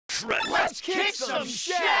interest. Let's kick some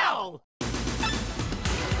shell!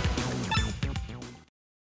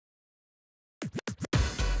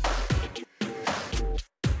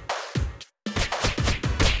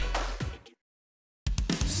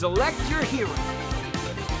 Select your hero.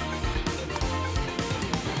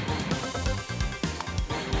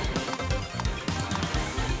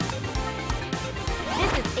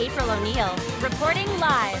 This is April O'Neil, reporting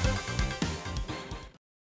live.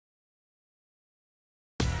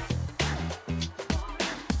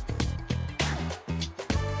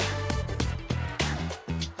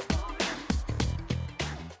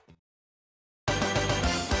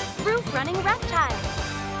 Roof running reptiles.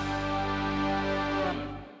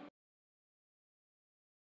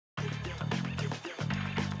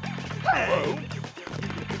 Hey!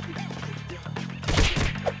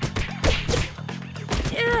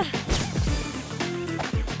 Ugh.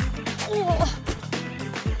 Oh.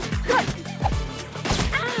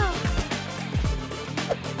 Ow.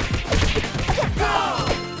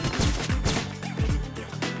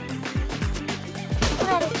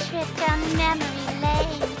 What a trip down memory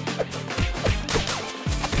lane.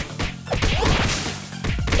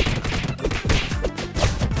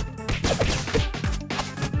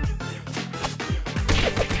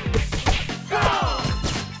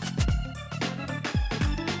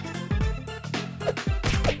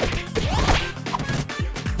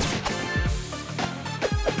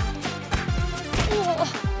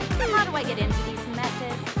 How do I get into these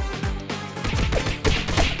messes?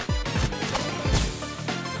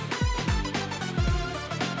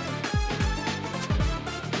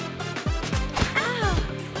 Ow!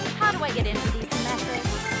 How do I get into these messes?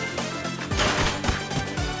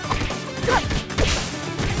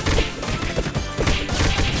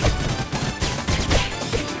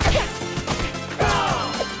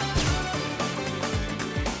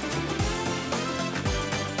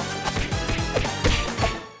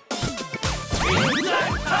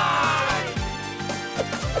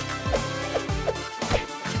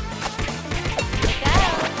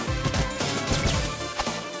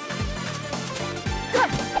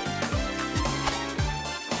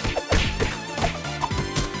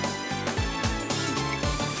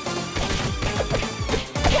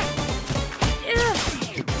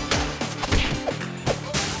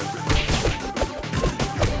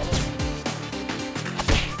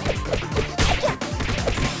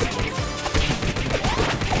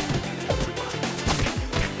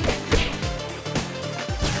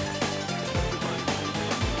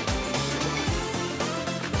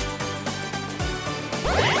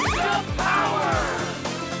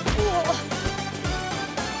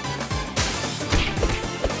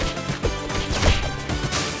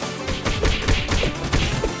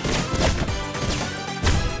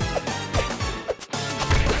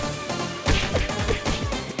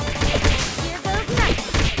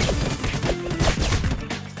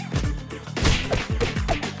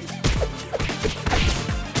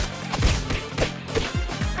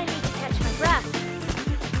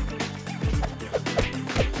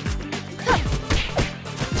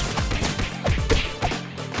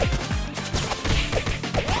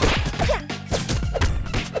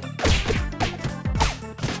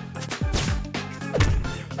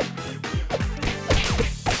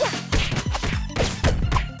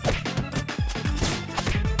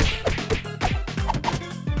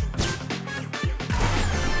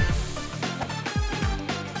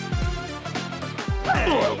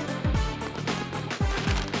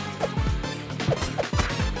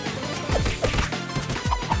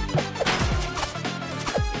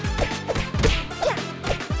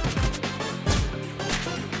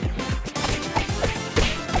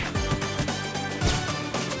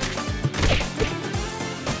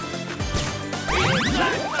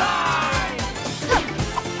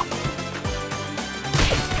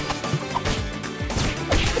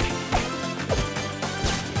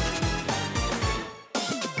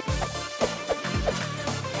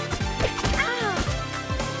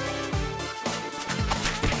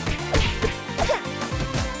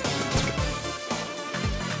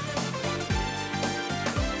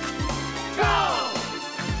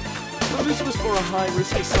 This was for a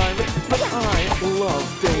high-risk assignment, but I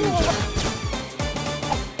love danger.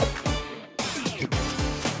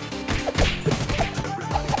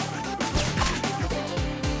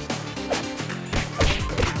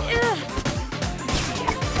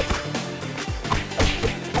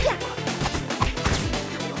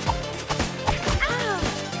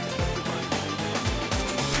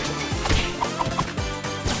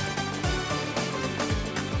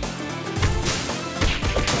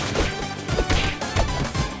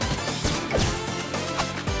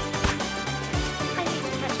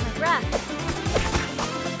 breath.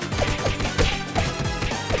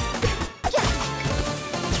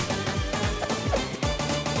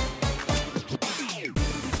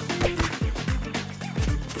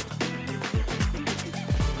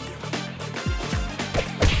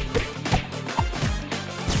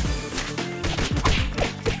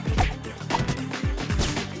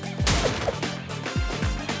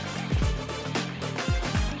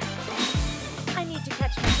 I need to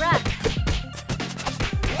catch my breath.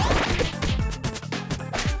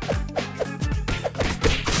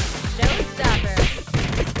 Showstopper.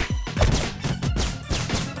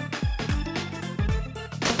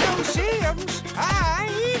 Don't see 'ems, I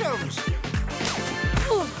eat 'ems.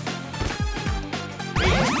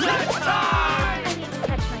 I need to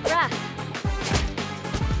catch my breath.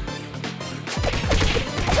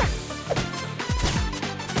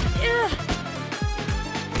 Ugh.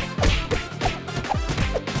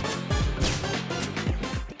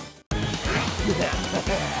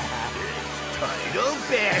 Title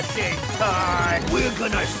bashing time! We're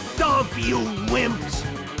gonna stomp you wimps!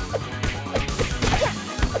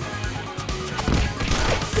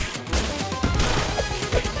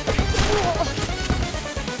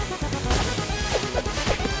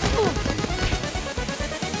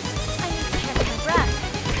 I need to catch my breath.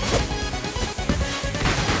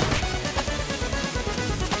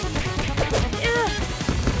 Ugh.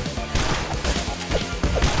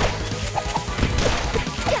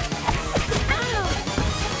 Ow.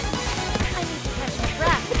 I need to catch my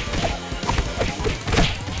breath.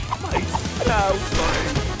 My snout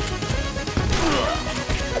line! Ugh.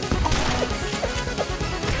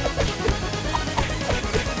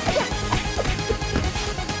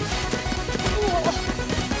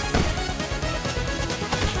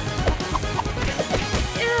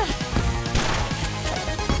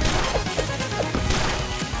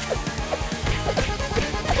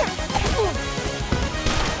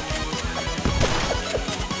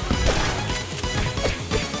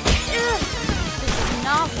 Ugh. This is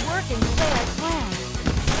not working the way I planned.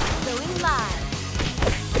 Going live.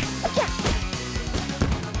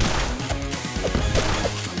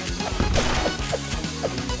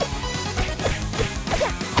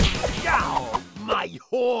 Ow! My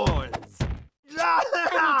horns! I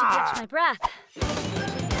need to catch my breath.